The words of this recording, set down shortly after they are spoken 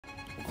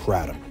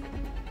KRATOM.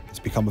 It's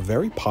become a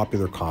very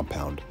popular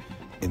compound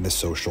in the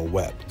social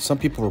web. Some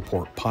people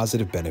report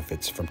positive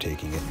benefits from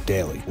taking it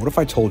daily. What if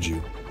I told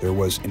you there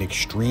was an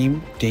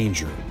extreme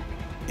danger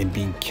in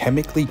being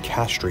chemically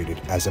castrated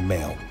as a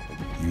male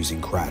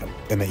using KRATOM,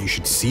 and that you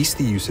should cease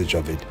the usage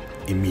of it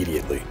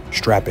immediately?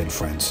 Strap in,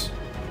 friends,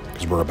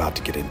 because we're about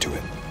to get into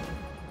it.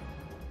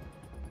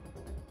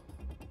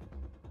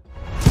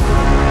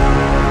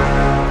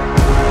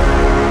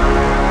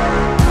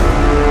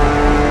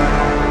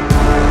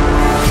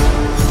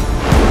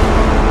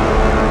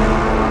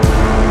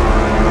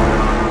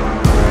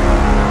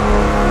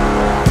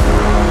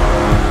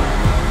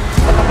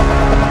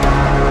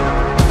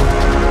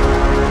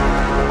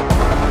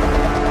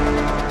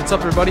 What's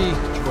up, everybody?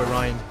 It's your boy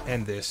Ryan,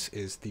 and this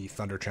is the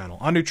Thunder Channel.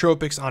 On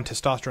nootropics, on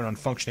testosterone, on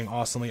functioning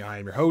awesomely, I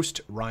am your host,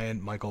 Ryan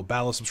Michael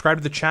Ballo. Subscribe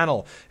to the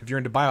channel if you're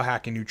into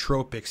biohacking,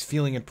 nootropics,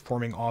 feeling and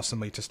performing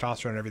awesomely,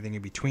 testosterone, and everything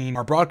in between.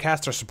 Our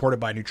broadcasts are supported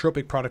by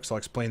nootropic products. I'll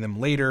explain them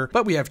later.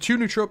 But we have two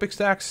nootropic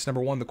stacks.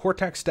 Number one, the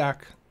Cortex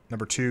stack.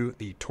 Number two,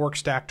 the Torque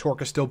stack.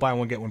 Torque is still buy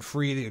one, get one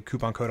free. The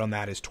coupon code on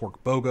that is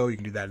TorqueBOGO. You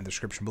can do that in the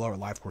description below at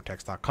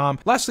livecortex.com.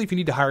 Lastly, if you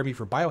need to hire me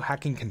for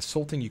biohacking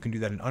consulting, you can do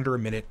that in under a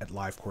minute at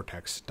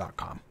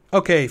livecortex.com.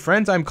 Okay,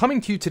 friends, I'm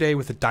coming to you today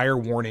with a dire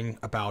warning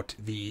about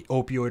the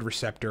opioid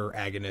receptor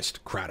agonist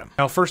KRATOM.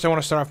 Now, first, I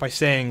want to start off by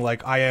saying,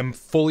 I am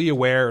fully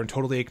aware and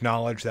totally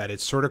acknowledge that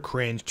it's sort of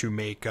cringe to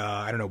make,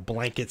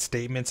 blanket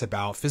statements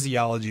about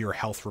physiology or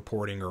health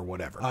reporting or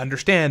whatever. I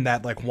understand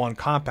that, one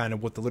compound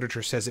of what the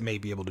literature says it may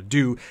be able to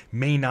do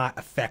may not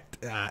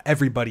affect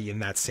everybody in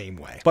that same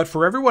way. But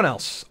for everyone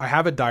else, I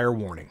have a dire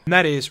warning. And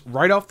that is,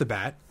 right off the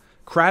bat,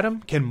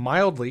 KRATOM can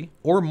mildly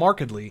or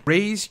markedly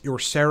raise your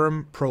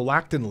serum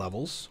prolactin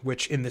levels,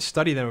 which in this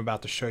study that I'm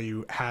about to show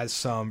you has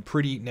some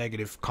pretty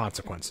negative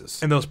consequences.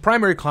 And those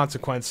primary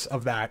consequence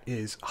of that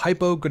is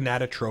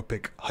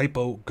hypogonadotropic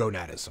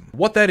hypogonadism.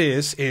 What that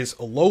is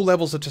low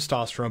levels of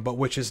testosterone, but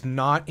which is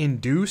not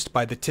induced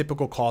by the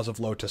typical cause of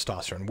low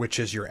testosterone, which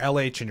is your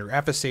LH and your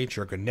FSH,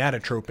 your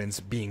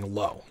gonadotropins, being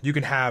low. You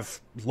can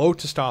have low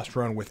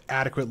testosterone with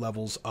adequate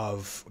levels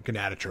of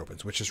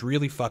gonadotropins, which is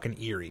really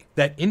fucking eerie.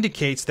 That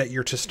indicates that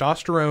your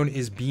testosterone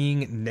is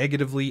being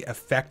negatively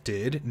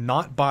affected,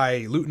 not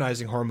by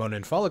luteinizing hormone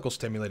and follicle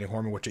stimulating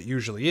hormone, which it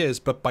usually is,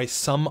 but by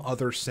some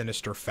other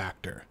sinister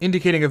factor,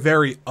 indicating a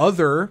very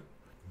other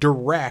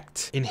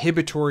direct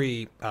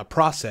inhibitory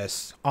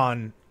process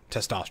on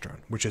testosterone,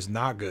 which is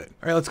not good.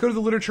 All right, let's go to the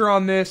literature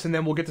on this, and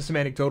then we'll get to some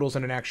anecdotals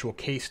and an actual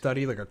case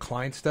study, like a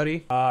client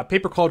study. A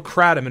paper called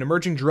KRATOM, an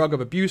emerging drug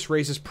of abuse,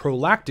 raises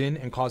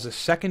prolactin and causes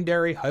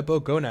secondary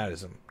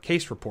hypogonadism.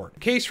 Case report.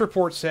 The case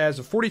report says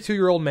a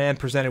 42-year-old man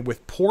presented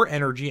with poor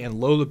energy and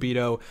low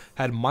libido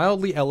had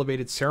mildly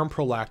elevated serum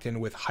prolactin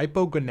with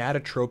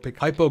hypogonadotropic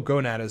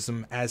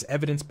hypogonadism as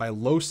evidenced by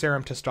low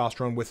serum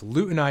testosterone with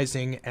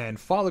luteinizing and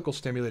follicle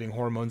stimulating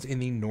hormones in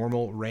the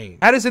normal range.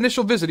 At his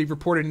initial visit, he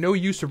reported no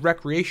use of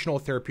recreational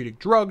therapeutic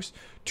drugs.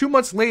 2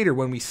 months later,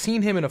 when we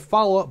seen him in a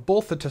follow-up,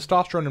 both the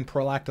testosterone and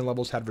prolactin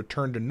levels had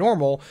returned to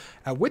normal,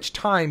 at which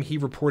time he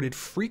reported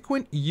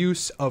frequent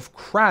use of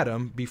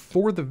KRATOM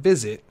before the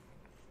visit,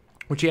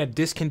 which he had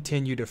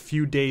discontinued a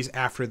few days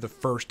after the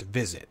first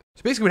visit.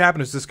 So basically what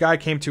happened is this guy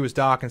came to his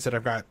doc and said,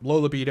 I've got low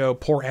libido,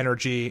 poor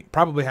energy,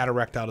 probably had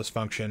erectile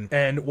dysfunction,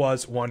 and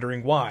was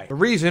wondering why. The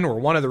reason, or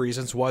one of the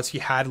reasons, was he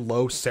had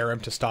low serum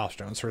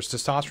testosterone. So his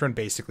testosterone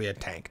basically had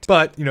tanked.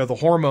 But, the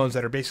hormones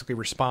that are basically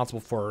responsible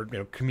for,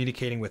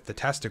 communicating with the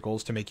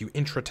testicles to make you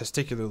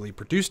intratesticularly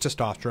produce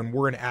testosterone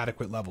were in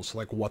adequate levels.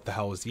 So what the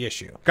hell was the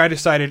issue? Guy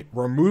decided,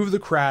 remove the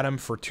KRATOM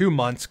for 2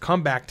 months,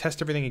 come back,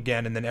 test everything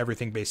again, and then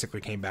everything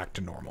basically came back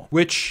to normal.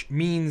 Which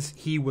means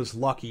he was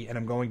lucky, and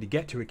I'm going to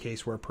get to a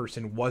case where a person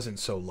wasn't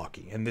so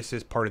lucky, and this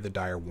is part of the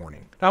dire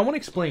warning. Now, I want to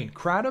explain.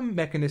 KRATOM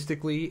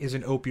mechanistically is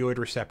an opioid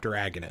receptor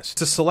agonist.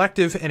 It's a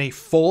selective and a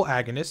full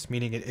agonist,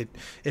 meaning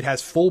it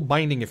has full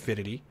binding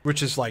affinity,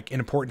 which is an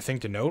important thing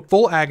to note.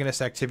 Full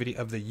agonist activity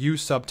of the U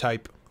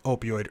subtype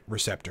opioid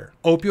receptor.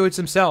 Opioids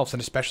themselves, and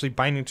especially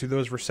binding to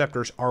those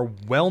receptors, are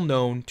well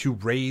known to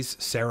raise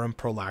serum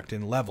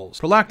prolactin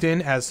levels.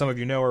 Prolactin, as some of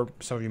you know or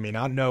some of you may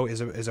not know, is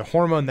a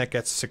hormone that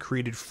gets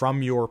secreted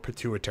from your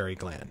pituitary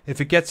gland.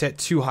 If it gets at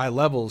too high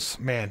levels,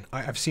 man,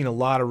 I've seen a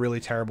lot of really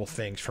terrible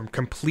things, from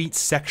complete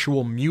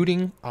sexual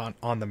muting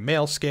on the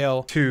male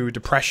scale to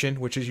depression,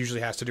 which usually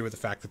has to do with the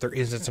fact that there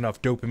isn't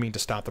enough dopamine to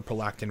stop the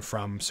prolactin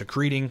from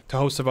secreting, to a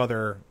host of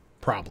other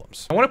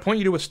problems. I want to point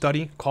you to a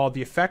study called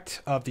The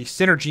Effect of the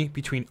Synergy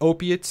Between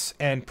Opiates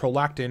and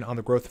Prolactin on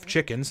the Growth of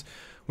Chickens,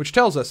 which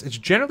tells us it's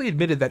generally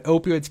admitted that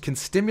opioids can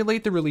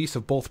stimulate the release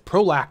of both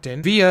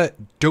prolactin via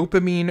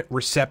dopamine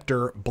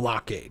receptor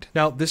blockade.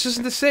 Now, this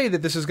isn't to say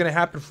that this is going to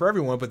happen for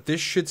everyone, but this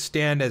should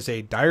stand as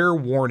a dire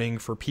warning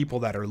for people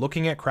that are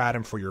looking at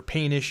KRATOM for your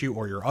pain issue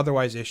or your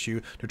otherwise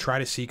issue to try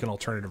to seek an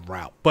alternative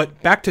route.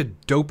 But back to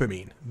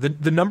dopamine.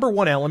 The number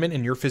one element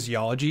in your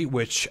physiology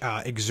which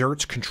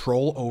exerts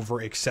control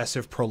over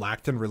excessive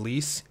prolactin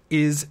release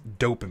is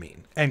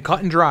dopamine. And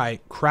cut and dry,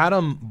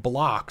 kratom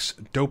blocks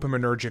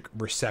dopaminergic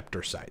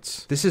receptor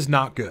sites. This is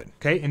not good,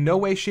 okay? In no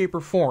way, shape,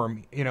 or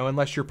form,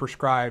 unless you're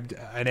prescribed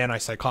an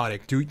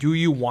antipsychotic, do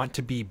you want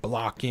to be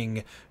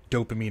blocking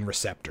dopamine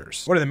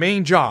receptors. One of the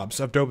main jobs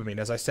of dopamine,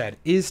 as I said,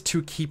 is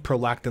to keep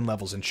prolactin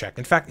levels in check.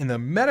 In fact, in the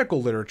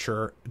medical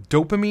literature,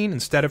 dopamine,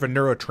 instead of a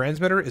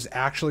neurotransmitter, is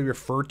actually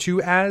referred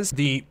to as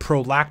the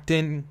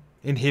prolactin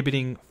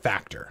inhibiting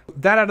factor.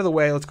 That out of the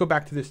way, let's go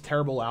back to this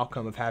terrible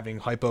outcome of having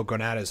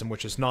hypogonadism,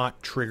 which is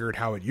not triggered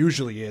how it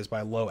usually is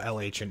by low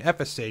LH and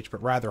FSH,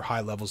 but rather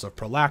high levels of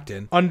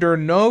prolactin. Under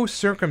no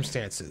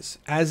circumstances,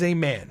 as a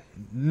man,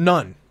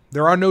 none,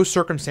 there are no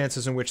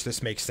circumstances in which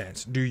this makes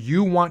sense. Do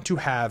you want to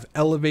have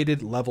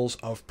elevated levels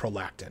of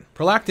prolactin?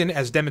 Prolactin,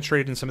 as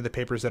demonstrated in some of the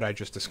papers that I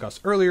just discussed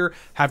earlier,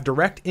 have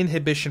direct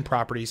inhibition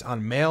properties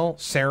on male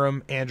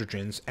serum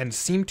androgens and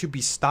seem to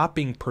be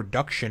stopping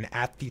production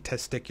at the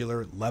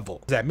testicular level.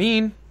 Does that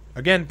mean,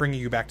 again, bringing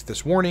you back to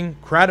this warning,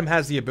 kratom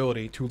has the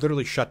ability to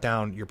literally shut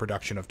down your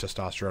production of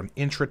testosterone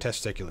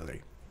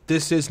intratesticularly.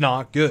 This is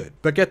not good.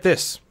 But get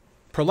this.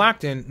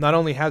 Prolactin not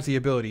only has the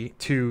ability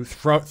to,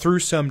 through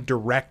some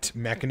direct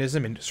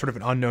mechanism, and sort of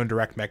an unknown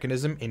direct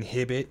mechanism,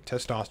 inhibit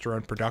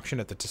testosterone production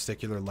at the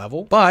testicular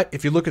level, but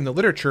if you look in the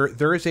literature,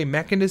 there is a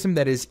mechanism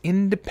that is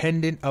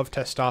independent of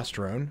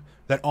testosterone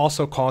that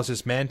also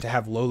causes men to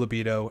have low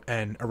libido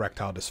and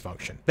erectile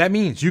dysfunction. That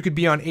means you could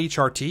be on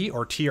HRT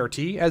or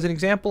TRT as an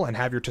example and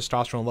have your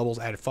testosterone levels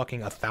at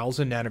fucking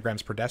 1,000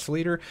 nanograms per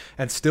deciliter,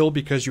 and still,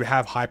 because you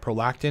have high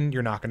prolactin,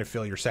 you're not going to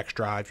feel your sex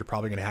drive, you're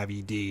probably going to have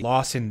ED,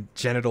 loss in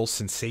genital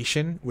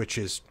sensation, which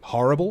is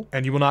horrible,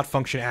 and you will not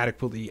function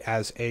adequately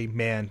as a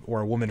man,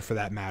 or a woman for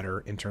that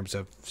matter, in terms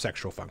of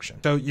sexual function.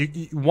 So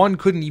one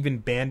couldn't even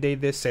band-aid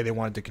this, say they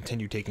wanted to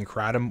continue taking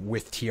kratom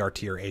with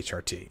TRT or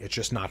HRT. It's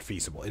just not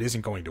feasible. It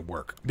isn't going to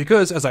work.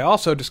 Because, as I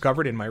also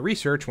discovered in my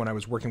research when I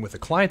was working with a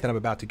client that I'm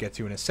about to get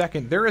to in a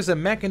second, there is a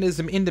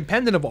mechanism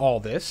independent of all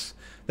this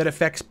that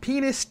affects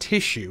penis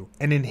tissue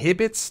and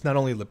inhibits not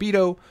only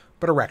libido,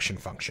 but erection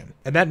function.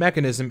 And that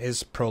mechanism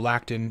is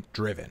prolactin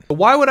driven. But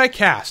why would I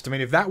cast? I mean,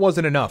 if that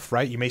wasn't enough,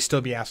 right? You may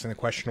still be asking the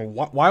question,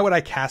 why would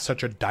I cast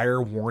such a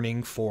dire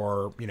warning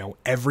for,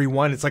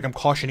 everyone? It's like I'm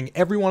cautioning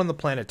everyone on the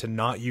planet to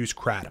not use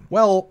kratom.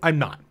 Well, I'm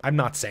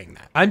not saying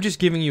that. I'm just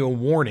giving you a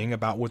warning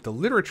about what the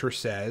literature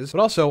says,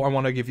 but also I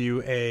want to give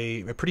you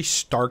a pretty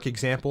stark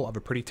example of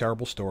a pretty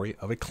terrible story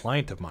of a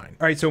client of mine.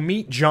 All right, so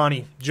meet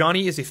Johnny.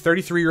 Johnny is a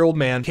 33-year-old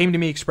man, came to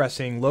me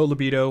expressing low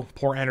libido,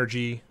 poor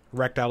energy,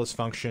 erectile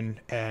dysfunction,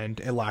 and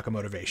a lack of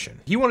motivation.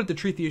 He wanted to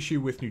treat the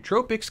issue with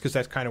nootropics because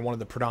that's kind of one of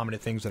the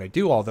predominant things that I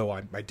do, although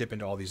I dip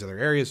into all these other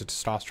areas of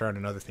testosterone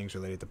and other things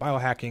related to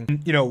biohacking.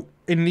 And,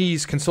 in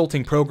these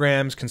consulting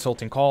programs,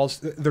 consulting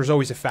calls, there's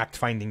always a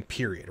fact-finding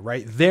period,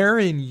 right?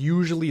 Therein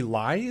usually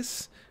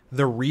lies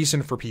the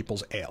reason for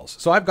people's ails.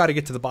 So I've got to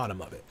get to the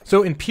bottom of it.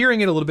 So in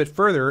peering it a little bit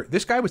further,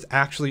 this guy was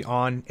actually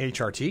on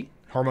HRT,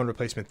 hormone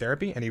replacement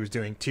therapy, and he was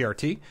doing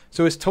TRT.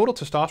 So his total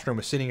testosterone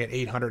was sitting at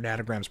 800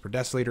 nanograms per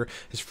deciliter.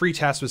 His free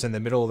test was in the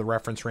middle of the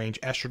reference range.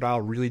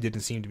 Estradiol really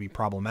didn't seem to be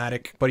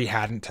problematic, but he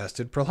hadn't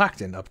tested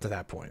prolactin up to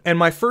that point. And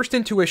my first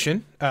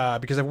intuition,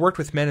 because I've worked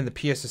with men in the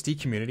PSSD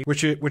community,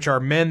 which are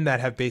men that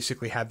have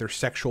basically had their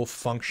sexual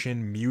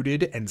function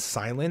muted and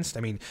silenced.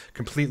 I mean,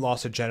 complete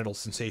loss of genital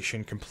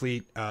sensation,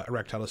 complete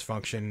erectile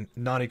dysfunction,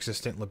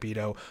 non-existent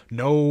libido,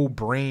 no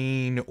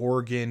brain,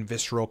 organ,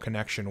 visceral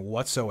connection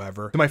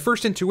whatsoever. So my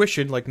first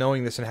intuition, like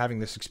knowing this and having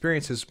this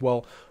experience, is,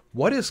 well,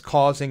 what is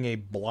causing a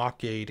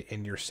blockade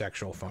in your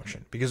sexual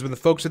function? Because with the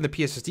folks in the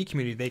PSSD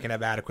community, they can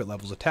have adequate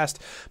levels of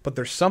test, but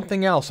there's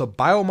something else, a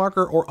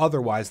biomarker or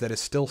otherwise, that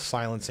is still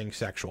silencing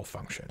sexual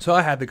function. So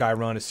I had the guy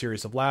run a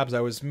series of labs.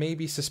 I was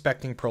maybe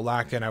suspecting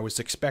prolactin. I was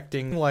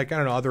expecting,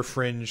 other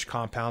fringe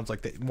compounds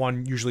like that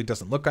one usually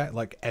doesn't look at,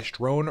 like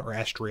estrone or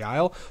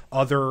estriol,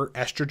 other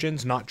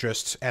estrogens, not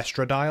just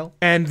estradiol.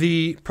 And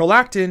the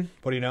prolactin,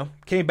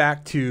 came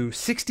back to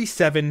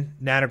 67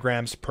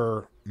 nanograms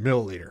per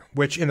milliliter,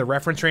 which in the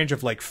reference range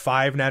of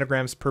 5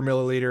 nanograms per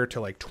milliliter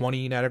to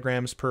 20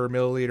 nanograms per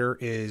milliliter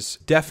is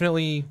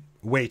definitely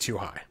way too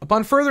high.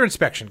 Upon further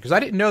inspection, because I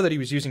didn't know that he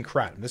was using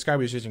kratom, this guy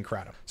was using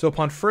kratom. So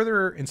upon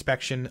further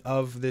inspection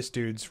of this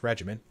dude's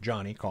regimen,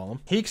 Johnny, call him,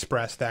 he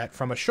expressed that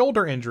from a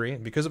shoulder injury,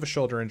 and because of a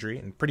shoulder injury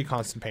and pretty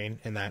constant pain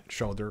in that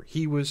shoulder,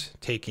 he was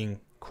taking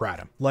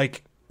kratom.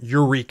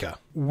 Eureka.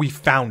 We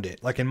found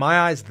it. In my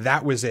eyes,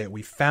 that was it.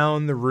 We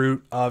found the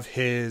root of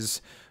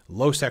his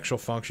low sexual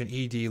function,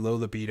 ED, low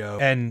libido,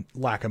 and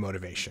lack of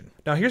motivation.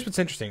 Now, here's what's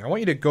interesting. I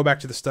want you to go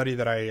back to the study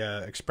that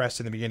I expressed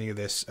in the beginning of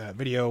this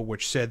video,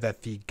 which said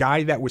that the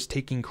guy that was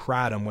taking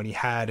kratom when he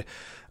had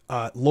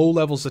low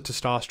levels of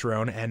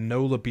testosterone and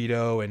no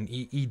libido and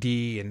ED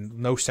and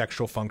no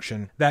sexual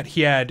function, that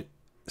he had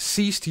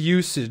ceased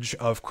usage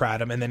of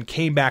kratom and then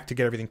came back to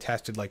get everything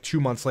tested like 2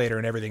 months later,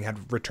 and everything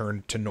had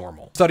returned to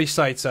normal. Study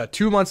cites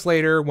 2 months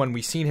later, when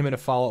we seen him in a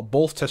follow-up,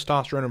 both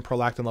testosterone and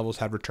prolactin levels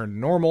had returned to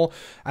normal.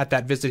 At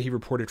that visit, he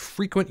reported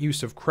frequent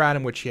use of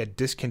kratom, which he had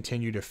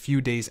discontinued a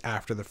few days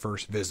after the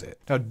first visit.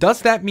 Now,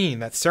 does that mean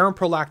that serum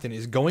prolactin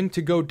is going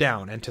to go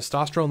down and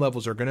testosterone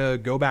levels are going to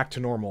go back to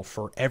normal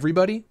for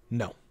everybody?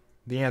 No.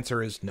 The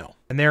answer is no.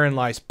 And therein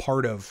lies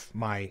part of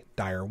my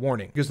dire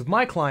warning. Because with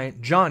my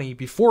client, Johnny,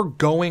 before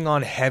going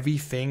on heavy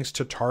things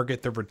to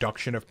target the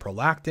reduction of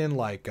prolactin,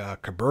 like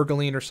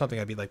cabergoline or something,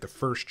 that'd be like the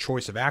first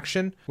choice of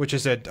action, which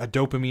is a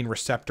dopamine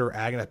receptor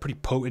agonist, a pretty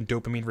potent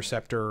dopamine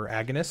receptor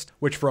agonist,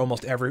 which for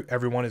almost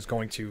everyone is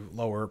going to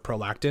lower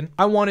prolactin.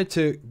 I wanted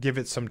to give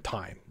it some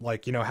time.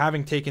 Like, you know,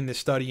 having taken this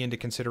study into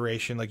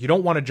consideration, like you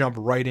don't want to jump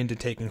right into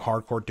taking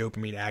hardcore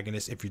dopamine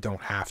agonists if you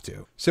don't have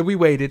to. So we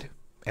waited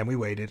and we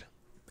waited.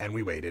 And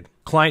we waited.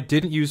 Client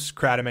didn't use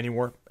kratom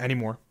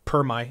anymore,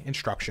 per my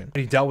instruction.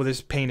 And he dealt with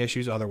his pain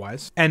issues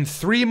otherwise. And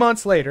 3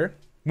 months later,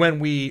 when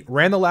we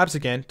ran the labs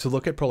again to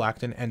look at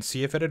prolactin and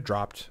see if it had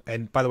dropped,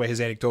 and by the way, his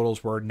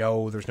anecdotals were,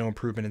 no, there's no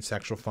improvement in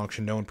sexual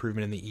function, no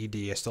improvement in the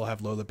ED, I still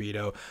have low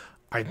libido,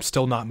 I'm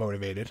still not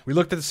motivated. We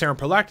looked at the serum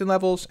prolactin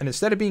levels, and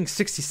instead of being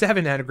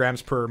 67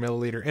 nanograms per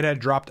milliliter, it had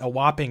dropped a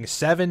whopping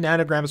 7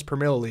 nanograms per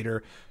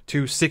milliliter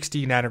to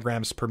 60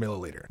 nanograms per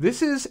milliliter.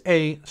 This is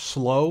a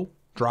slow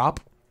drop,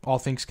 all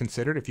things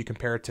considered. If you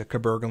compare it to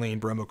cabergoline,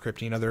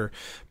 bromocriptine, other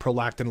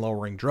prolactin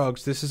lowering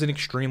drugs, this is an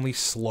extremely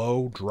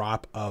slow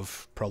drop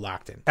of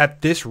prolactin.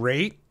 At this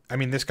rate, I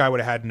mean, this guy would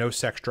have had no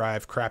sex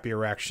drive, crappy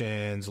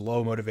erections,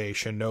 low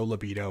motivation, no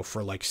libido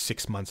for like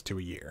 6 months to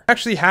a year.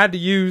 Actually had to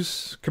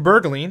use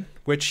cabergoline,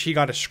 which he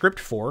got a script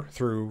for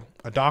through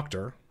a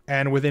doctor.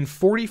 And within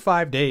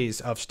 45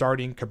 days of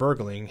starting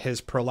cabergoline,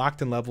 his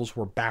prolactin levels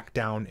were back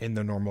down in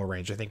the normal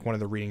range. I think one of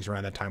the readings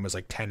around that time was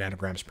like 10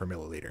 nanograms per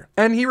milliliter.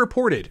 And he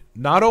reported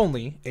not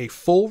only a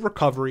full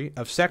recovery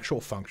of sexual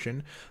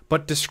function,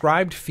 but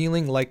described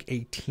feeling like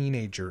a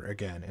teenager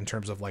again in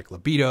terms of like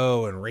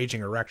libido and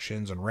raging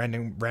erections and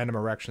random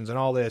erections and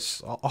all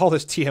this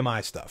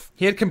TMI stuff.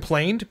 He had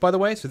complained, by the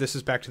way, so this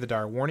is back to the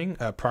dire warning,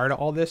 prior to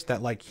all this,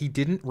 that like he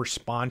didn't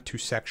respond to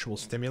sexual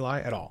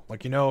stimuli at all.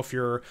 Like, you know, if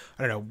you're,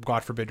 I don't know,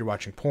 God forbid you're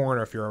watching porn,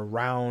 or if you're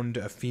around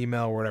a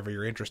female or whatever,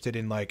 you're interested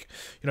in, like,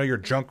 you know, your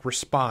junk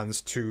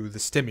responds to the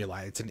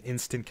stimuli. It's an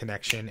instant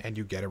connection and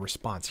you get a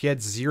response. He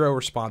had zero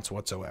response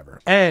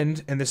whatsoever. And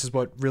this is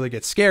what really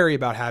gets scary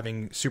about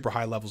having super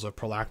high levels of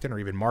prolactin, or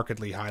even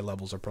markedly high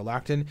levels of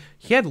prolactin,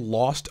 he had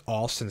lost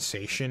all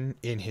sensation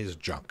in his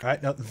junk.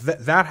 Right? Now,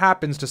 that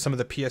happens to some of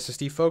the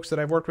PSSD folks that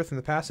I've worked with in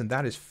the past, and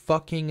that is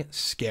fucking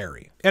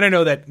scary. And I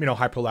know that, you know,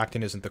 high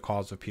prolactin isn't the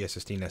cause of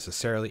PSSD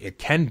necessarily. It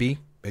can be.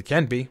 It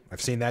can be.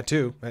 I've seen that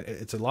too.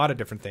 It's a lot of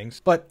different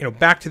things. But, you know,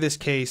 back to this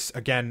case,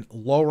 again,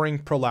 lowering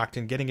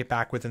prolactin, getting it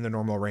back within the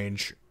normal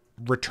range,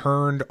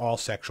 returned all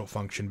sexual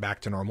function back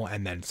to normal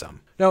and then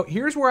some. Now,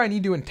 here's where I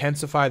need to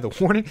intensify the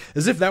warning,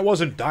 as if that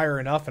wasn't dire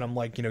enough, and I'm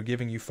like, you know,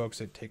 giving you folks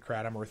that take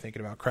kratom or thinking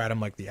about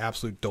kratom like the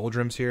absolute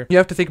doldrums here. You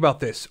have to think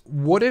about this.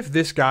 What if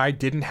this guy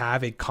didn't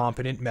have a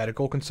competent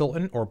medical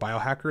consultant or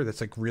biohacker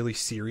that's like really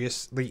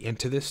seriously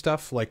into this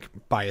stuff, like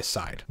by his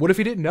side? What if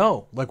he didn't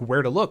know like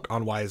where to look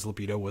on why his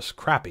libido was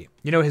crappy?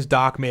 You know, his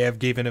doc may have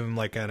given him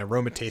like an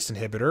aromatase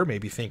inhibitor,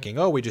 maybe thinking,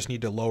 oh, we just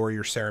need to lower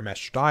your serum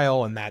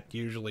estradiol, and that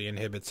usually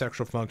inhibits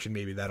sexual function.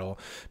 Maybe that'll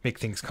make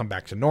things come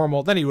back to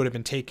normal. Then he would have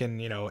been taking,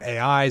 you know,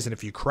 AIs, and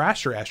if you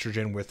crash your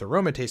estrogen with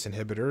aromatase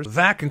inhibitors,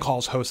 that can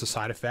cause host of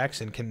side effects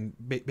and can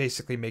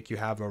basically make you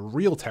have a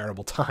real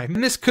terrible time.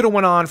 And this could have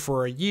went on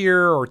for a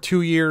year or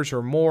 2 years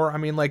or more. I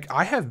mean, like,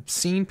 I have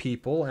seen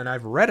people and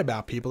I've read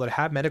about people that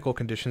have medical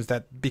conditions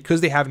that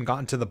because they haven't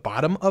gotten to the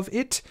bottom of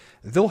it,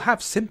 they'll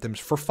have symptoms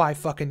for 5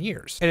 fucking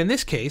years. And in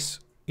this case,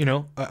 you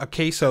know, a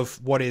case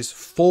of what is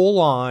full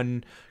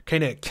on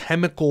kind of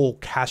chemical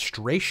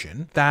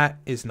castration, that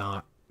is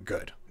not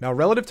good. Now,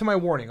 relative to my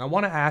warning, I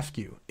want to ask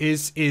you,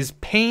 is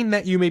pain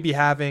that you may be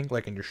having,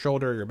 like in your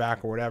shoulder, your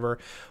back, or whatever,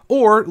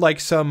 or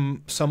like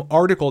some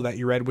article that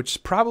you read, which is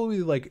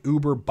probably like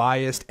uber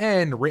biased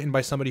and written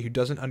by somebody who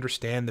doesn't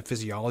understand the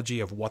physiology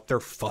of what they're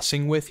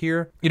fussing with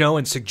here, you know,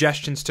 and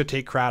suggestions to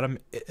take kratom,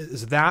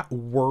 is that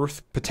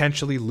worth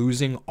potentially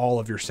losing all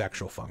of your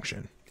sexual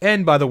function?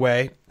 And by the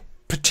way,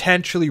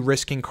 potentially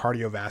risking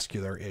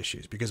cardiovascular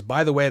issues, because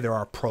by the way, there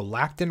are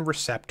prolactin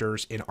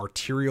receptors in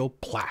arterial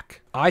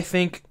plaque. I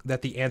think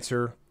that the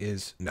answer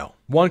is no.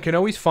 One can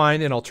always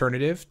find an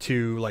alternative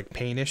to like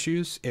pain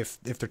issues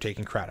if they're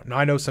taking kratom. Now,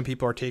 I know some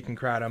people are taking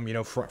kratom, you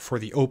know, for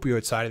the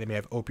opioid side, they may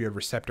have opioid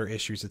receptor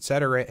issues,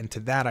 etc. And to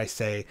that I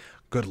say,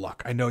 good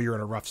luck. I know you're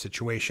in a rough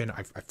situation.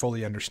 I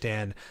fully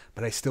understand,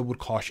 but I still would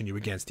caution you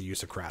against the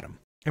use of kratom.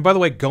 And by the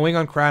way, going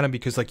on kratom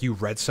because like you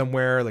read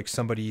somewhere, like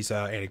somebody's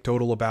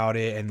anecdotal about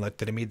it, and like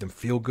that it made them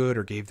feel good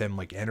or gave them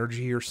like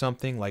energy or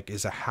something, like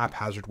is a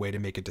haphazard way to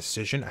make a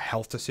decision, a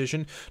health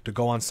decision, to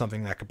go on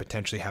something that could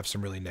potentially have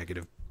some really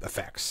negative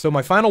effects. So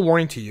my final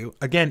warning to you,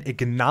 again,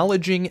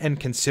 acknowledging and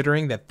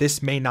considering that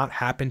this may not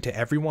happen to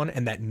everyone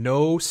and that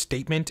no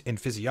statement in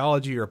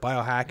physiology or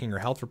biohacking or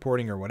health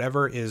reporting or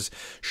whatever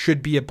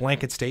should be a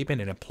blanket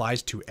statement and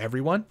applies to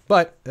everyone.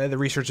 But the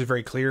research is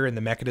very clear and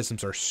the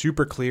mechanisms are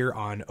super clear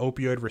on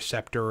opioid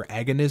receptor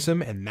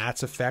agonism and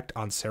that's effect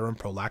on serum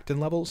prolactin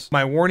levels.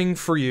 My warning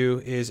for you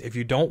is if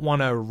you don't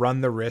want to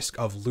run the risk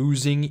of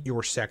losing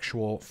your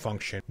sexual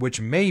function,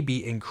 which may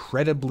be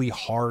incredibly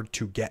hard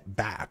to get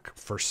back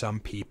for some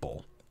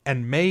people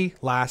and may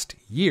last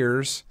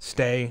years,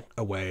 stay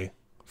away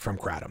from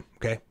KRATOM,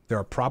 okay? There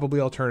are probably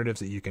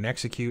alternatives that you can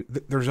execute.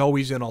 There's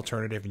always an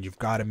alternative and you've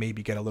got to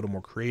maybe get a little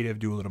more creative,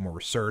 do a little more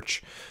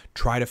research,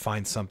 try to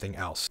find something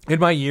else. In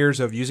my years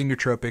of using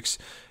nootropics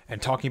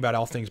and talking about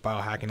all things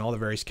biohacking, all the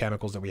various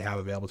chemicals that we have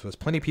available to us,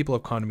 plenty of people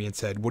have come to me and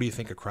said, what do you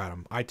think of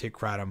KRATOM? I take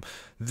KRATOM.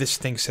 This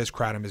thing says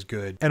KRATOM is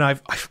good. And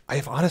I've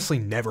honestly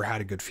never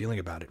had a good feeling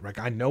about it. Like,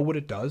 I know what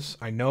it does.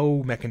 I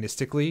know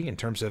mechanistically in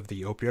terms of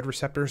the opioid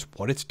receptors,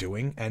 what it's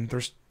doing, and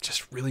there's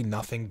just really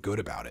nothing good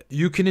about it.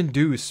 You can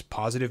induce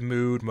positive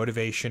mood,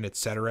 motivation, et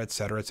cetera,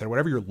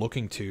 whatever you're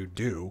looking to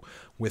do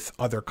with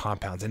other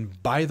compounds.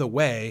 And by the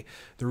way,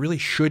 there really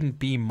shouldn't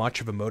be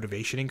much of a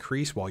motivation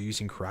increase while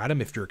using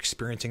KRATOM. If you're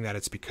experiencing that,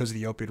 it's because of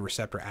the opioid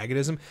receptor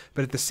agonism.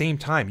 But at the same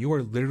time, you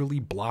are literally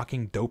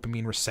blocking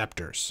dopamine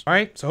receptors. All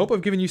right, so I hope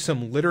I've given you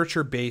some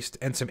literature-based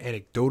and some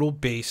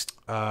anecdotal-based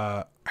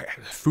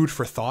food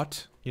for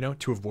thought, you know,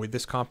 to avoid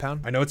this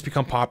compound. I know it's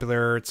become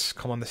popular. It's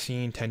come on the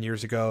scene 10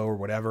 years ago or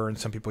whatever, and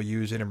some people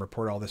use it and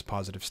report all this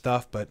positive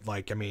stuff. But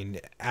like, I mean,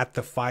 at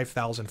the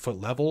 5,000 foot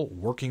level,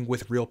 working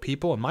with real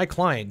people, and my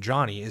client,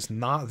 Johnny, is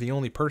not the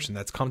only person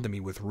that's come to me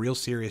with real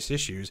serious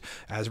issues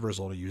as a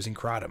result of using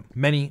KRATOM.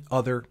 Many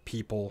other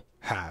people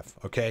have,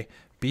 okay?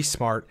 Be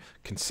smart,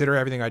 consider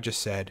everything I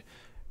just said,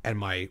 and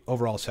my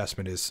overall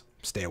assessment is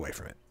stay away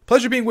from it.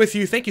 Pleasure being with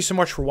you. Thank you so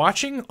much for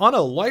watching. On a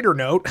lighter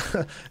note,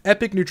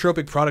 Epic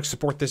Nootropic products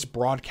support this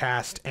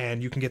broadcast,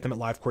 and you can get them at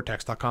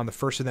livecortex.com. The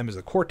first of them is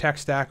the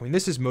Cortex stack. I mean,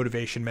 this is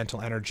motivation, mental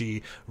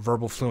energy,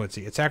 verbal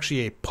fluency. It's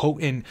actually a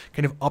potent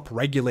kind of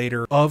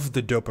upregulator of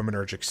the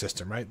dopaminergic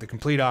system, right? The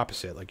complete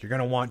opposite. Like, you're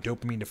going to want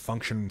dopamine to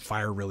function and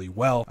fire really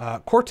well.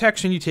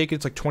 Cortex, when you take it,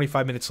 it's like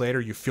 25 minutes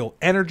later, you feel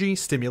energy,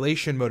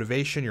 stimulation,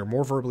 motivation. You're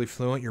more verbally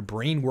fluent. Your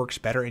brain works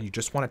better, and you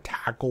just want to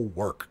tackle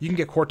work. You can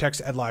get Cortex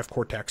at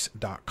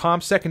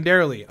livecortex.com.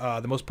 Secondarily,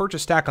 the most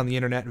purchased stack on the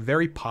internet,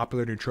 very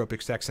popular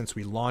nootropic stack since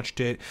we launched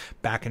it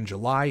back in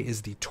July,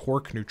 is the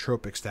Torque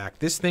Nootropic Stack.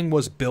 This thing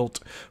was built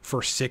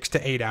for 6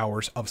 to 8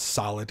 hours of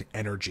solid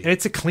energy. And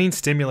it's a clean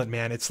stimulant,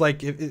 man. It's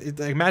like,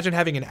 imagine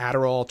having an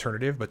Adderall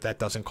alternative, but that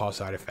doesn't cause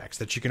side effects,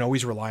 that you can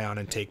always rely on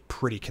and take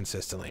pretty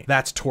consistently.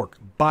 That's Torque.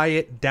 Buy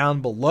it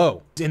down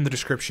below in the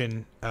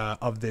description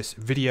of this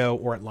video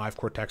or at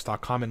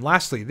livecortex.com. And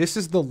lastly, this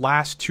is the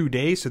last 2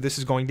 days, so this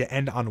is going to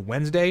end on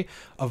Wednesday,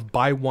 of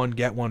buy one,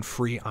 get one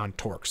free on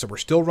Torque. So we're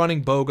still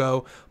running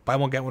BOGO. Buy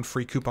one, get one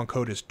free. Coupon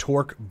code is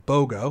Torque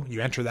BOGO.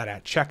 You enter that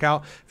at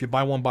checkout. If you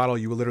buy one bottle,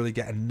 you will literally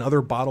get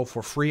another bottle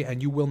for free,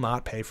 and you will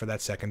not pay for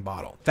that second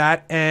bottle.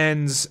 That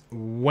ends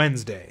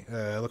Wednesday.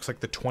 It looks like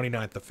the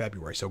 29th of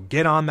February. So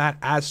get on that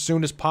as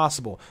soon as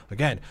possible.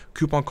 Again,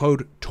 coupon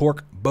code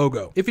Torque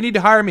BOGO. If you need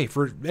to hire me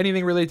for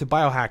anything related to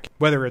biohacking,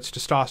 whether it's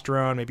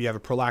testosterone, maybe you have a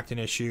prolactin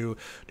issue,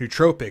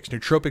 nootropics,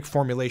 nootropic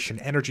formulation,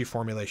 energy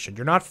formulation,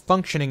 you're not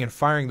functioning and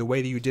firing the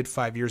way that you did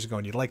 5 years ago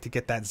and you'd like to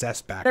get that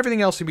zest back.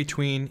 Everything else in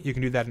between, you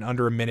can do that in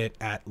under a minute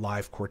at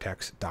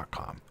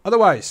livecortex.com.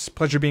 Otherwise,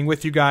 pleasure being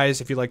with you guys.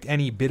 If you liked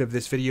any bit of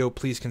this video,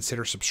 please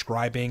consider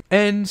subscribing,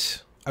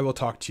 and I will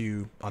talk to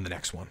you on the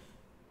next one.